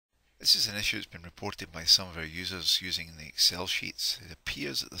This is an issue that's been reported by some of our users using the Excel sheets. It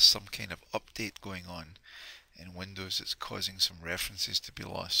appears that there's some kind of update going on in Windows that's causing some references to be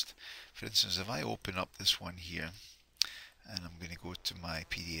lost. For instance, if I open up this one here, and I'm going to go to my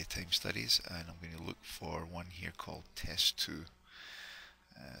PDA Time Studies, and I'm going to look for one here called Test2.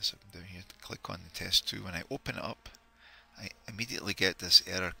 So I'm down here to click on the Test2. When I open it up, I immediately get this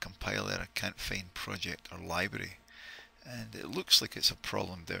error, compile error, can't find project or library. And it looks like it's a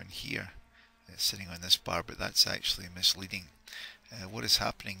problem down here. It's sitting on this bar, but that's actually misleading. What is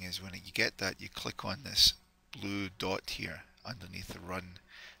happening is when you get that, you click on this blue dot here underneath the run,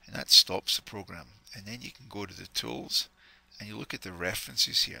 and that stops the program. And then you can go to the tools and you look at the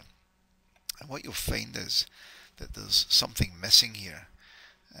references here. And what you'll find is that there's something missing here.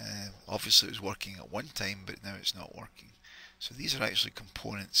 Obviously it was working at one time, but now it's not working. So these are actually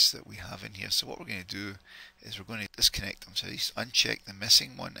components that we have in here. So what we're going to do is we're going to disconnect them. So just uncheck the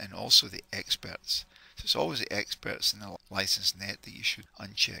missing one and also the experts. So it's always the experts in the license net that you should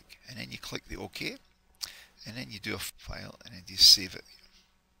uncheck. And then you click the OK. And then you do a file and then you save it.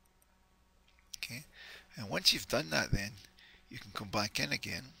 Okay. And once you've done that, then you can come back in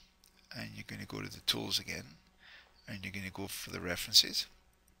again and you're going to go to the tools again and you're going to go for the references.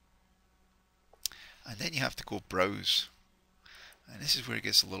 And then you have to go browse. And this is where it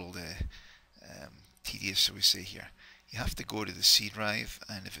gets a little tedious, so we say here. You have to go to the C drive,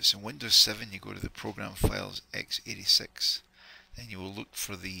 and if it's in Windows 7, you go to the Program Files x86. Then you will look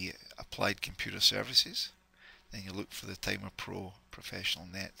for the Applied Computer Services. Then you look for the Timer Pro Professional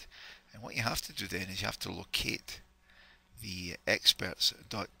Net. And what you have to do then is you have to locate the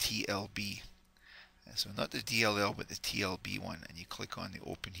experts.tlb. So not the DLL, but the TLB one. And you click on the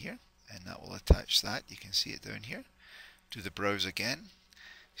Open here, and that will attach that. You can see it down here. Do the browse again,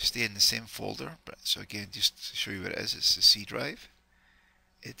 stay in the same folder, but so again, just to show you what it is, it's the C drive,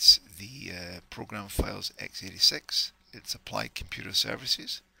 it's the Program Files x86, it's Applied Computer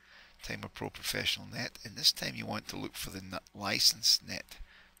Services, Timer Pro Professional Net, and this time you want to look for the license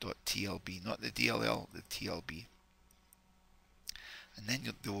net.tlb, not the DLL, the TLB. And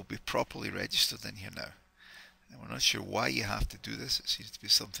then they will be properly registered in here now. And we're not sure why you have to do this. It seems to be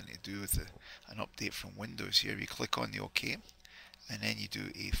something to do with an update from Windows here. You click on the OK, and then you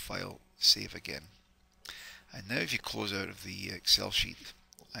do a file save again. And now if you close out of the Excel sheet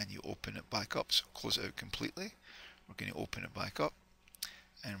and you open it back up, so close it out completely, we're going to open it back up,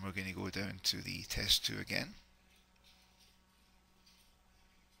 and we're going to go down to the Test2 again.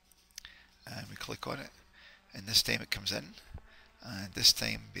 And we click on it, and this time it comes in. And this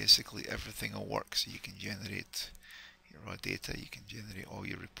time basically everything will work, so you can generate your raw data, you can generate all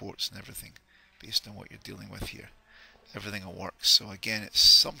your reports and everything based on what you're dealing with here. Everything will work. So again, it's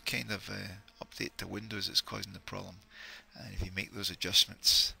some kind of update to Windows that's causing the problem, and if you make those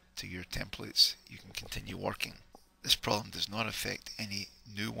adjustments to your templates, you can continue working. This problem does not affect any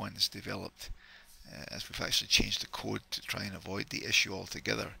new ones developed, as we've actually changed the code to try and avoid the issue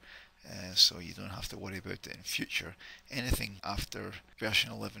altogether. So you don't have to worry about it in future. Anything after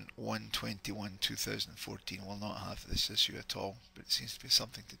version 11.121 2014 will not have this issue at all, but it seems to be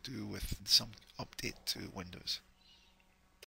something to do with some update to Windows.